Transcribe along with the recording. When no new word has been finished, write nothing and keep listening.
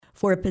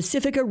For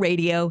Pacifica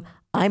Radio,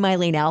 I'm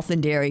Eileen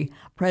Alfandary.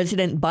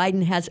 President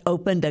Biden has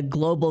opened a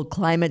global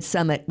climate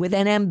summit with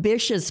an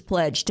ambitious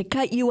pledge to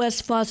cut U.S.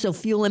 fossil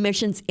fuel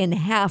emissions in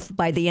half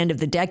by the end of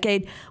the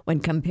decade when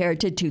compared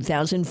to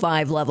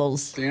 2005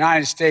 levels. The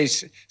United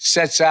States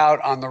sets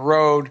out on the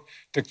road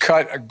to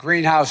cut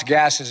greenhouse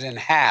gases in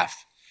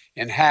half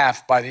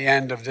by the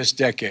end of this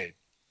decade.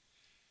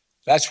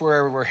 That's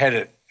where we're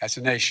headed as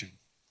a nation.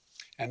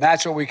 And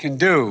that's what we can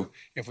do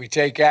if we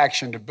take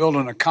action to build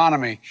an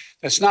economy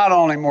that's not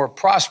only more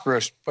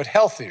prosperous, but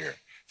healthier,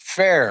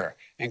 fair,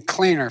 and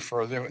cleaner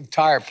for the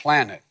entire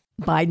planet.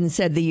 Biden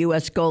said the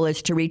U.S. goal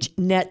is to reach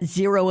net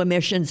zero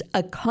emissions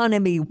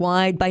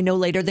economy-wide by no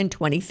later than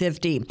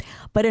 2050.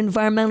 But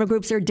environmental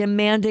groups are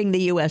demanding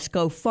the U.S.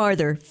 go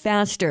farther,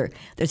 faster.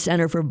 The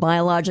Center for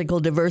Biological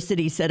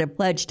Diversity said a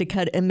pledge to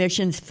cut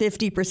emissions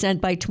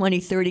 50% by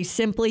 2030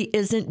 simply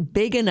isn't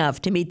big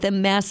enough to meet the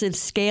massive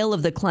scale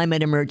of the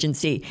climate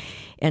emergency,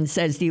 and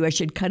says the U.S.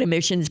 should cut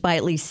emissions by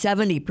at least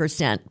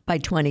 70% by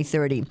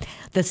 2030.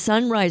 The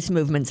Sunrise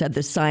Movement said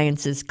the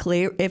science is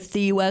clear. If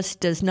the U.S.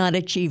 does not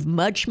achieve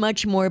much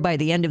more by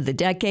the end of the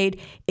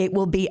decade, it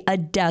will be a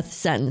death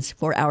sentence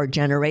for our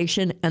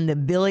generation and the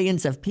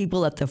billions of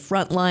people at the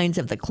front lines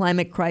of the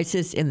climate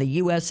crisis in the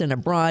U.S. and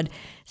abroad,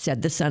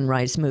 said the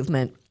Sunrise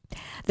Movement.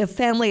 The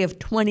family of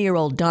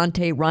 20-year-old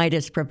Daunte Wright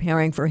is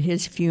preparing for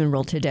his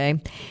funeral today.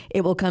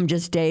 It will come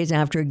just days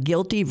after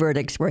guilty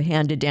verdicts were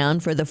handed down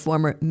for the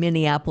former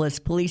Minneapolis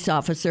police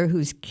officer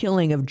whose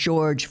killing of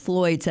George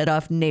Floyd set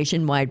off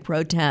nationwide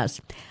protests.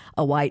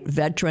 A white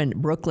veteran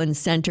Brooklyn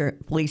Center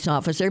police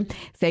officer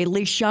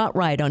fatally shot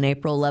Wright on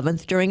April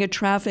 11th during a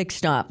traffic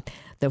stop.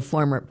 The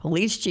former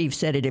police chief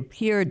said it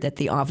appeared that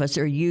the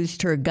officer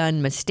used her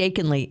gun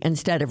mistakenly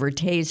instead of her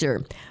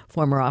taser.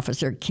 Former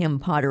officer Kim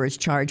Potter is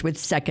charged with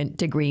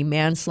second-degree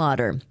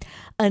manslaughter.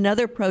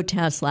 Another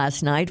protest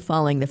last night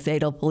following the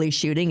fatal police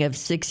shooting of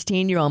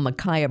 16-year-old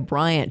Ma'Khia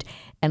Bryant.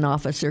 An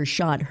officer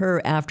shot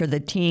her after the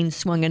teen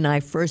swung a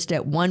knife first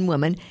at one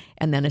woman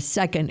and then a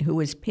second who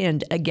was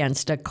pinned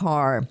against a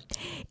car.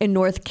 In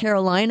North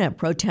Carolina,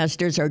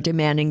 protesters are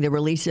demanding the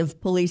release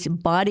of police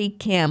body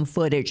cam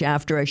footage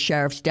after a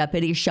sheriff's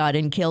deputy shot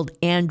and killed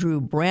Andrew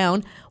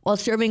Brown while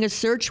serving a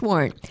search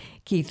warrant.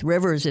 Keith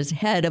Rivers is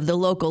head of the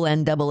local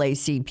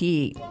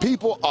NAACP.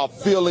 People are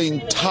feeling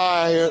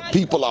tired,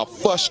 people are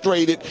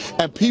frustrated,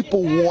 and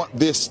people want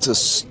this to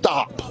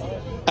stop.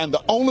 And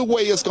the only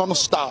way it's going to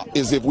stop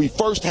is if we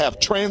first have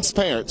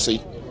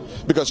transparency,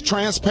 because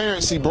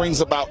transparency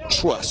brings about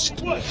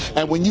trust.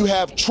 And when you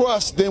have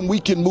trust, then we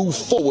can move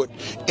forward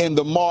in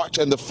the march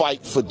and the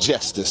fight for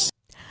justice.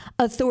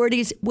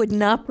 Authorities would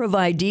not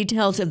provide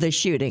details of the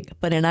shooting,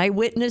 but an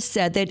eyewitness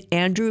said that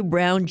Andrew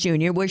Brown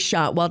Jr. was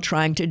shot while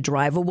trying to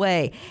drive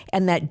away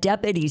and that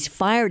deputies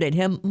fired at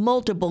him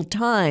multiple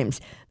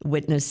times. The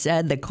witness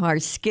said the car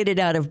skidded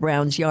out of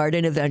Brown's yard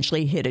and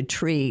eventually hit a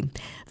tree.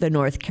 The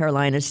North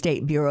Carolina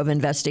State Bureau of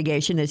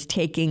Investigation is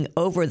taking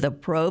over the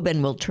probe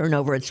and will turn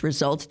over its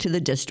results to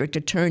the district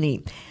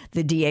attorney.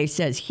 The DA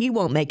says he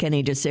won't make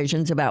any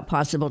decisions about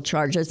possible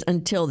charges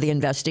until the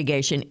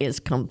investigation is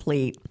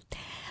complete.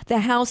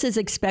 The House is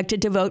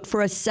expected to vote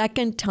for a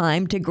second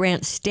time to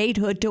grant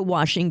statehood to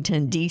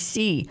Washington,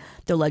 D.C.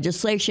 The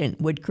legislation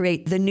would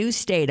create the new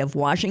state of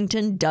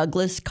Washington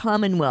Douglas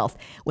Commonwealth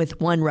with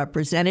one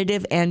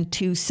representative and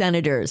 2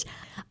 senators.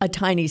 A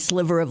tiny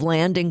sliver of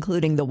land,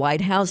 including the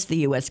White House, the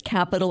U.S.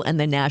 Capitol, and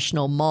the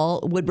National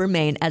Mall, would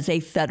remain as a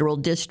federal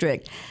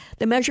district.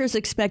 The measure is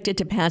expected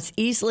to pass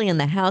easily in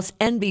the House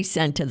and be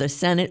sent to the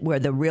Senate, where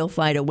the real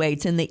fight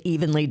awaits in the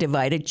evenly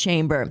divided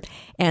chamber.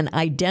 An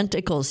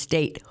identical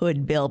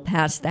statehood bill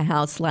passed the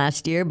House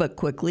last year, but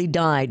quickly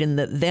died in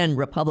the then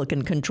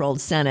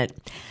Republican-controlled Senate.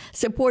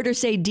 Supporters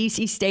say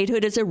D.C.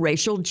 statehood is a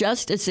racial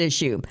justice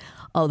issue.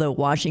 Although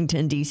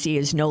Washington, D.C.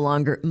 is no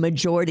longer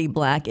majority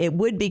black, it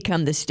would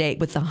become the state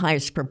with the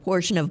highest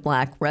proportion of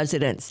black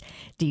residents.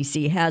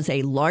 D.C. has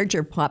a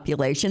larger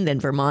population than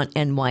Vermont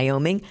and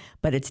Wyoming,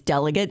 but its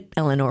delegate,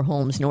 Eleanor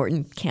Holmes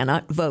Norton,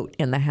 cannot vote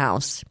in the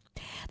House.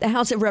 The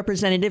House of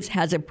Representatives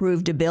has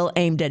approved a bill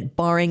aimed at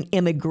barring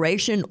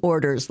immigration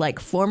orders like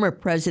former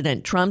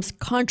President Trump's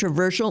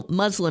controversial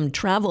Muslim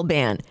travel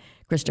ban.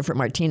 Christopher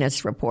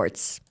Martinez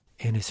reports.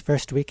 In his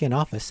first week in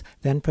office,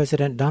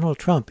 then-President Donald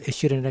Trump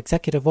issued an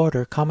executive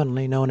order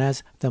commonly known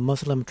as the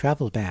Muslim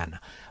travel ban,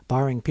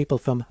 barring people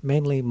from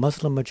mainly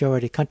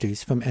Muslim-majority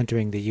countries from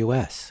entering the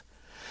U.S.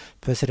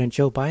 President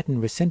Joe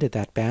Biden rescinded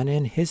that ban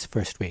in his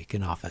first week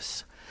in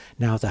office.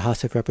 Now the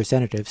House of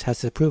Representatives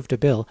has approved a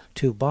bill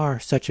to bar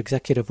such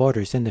executive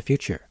orders in the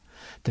future.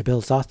 The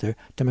bill's author,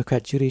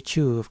 Democrat Judy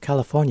Chu of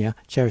California,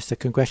 chairs the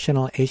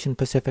Congressional Asian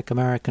Pacific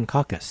American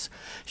Caucus.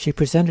 She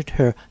presented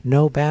her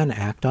No Ban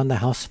Act on the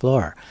House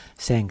floor,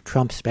 saying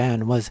Trump's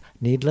ban was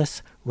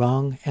needless,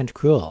 wrong, and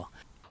cruel.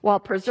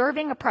 While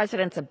preserving a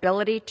president's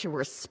ability to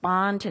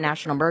respond to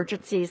national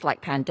emergencies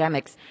like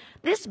pandemics,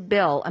 this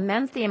bill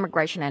amends the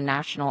Immigration and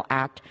National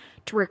Act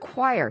to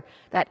require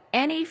that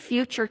any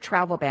future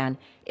travel ban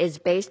is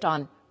based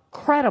on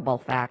credible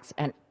facts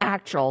and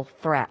actual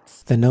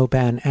threats. The No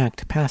Ban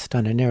Act passed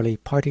on a nearly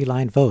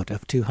party-line vote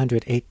of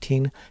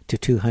 218 to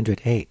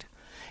 208.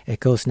 It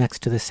goes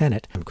next to the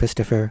Senate. I'm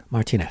Christopher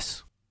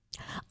Martinez.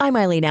 I'm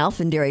Eileen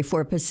Alfandary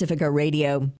for Pacifica Radio.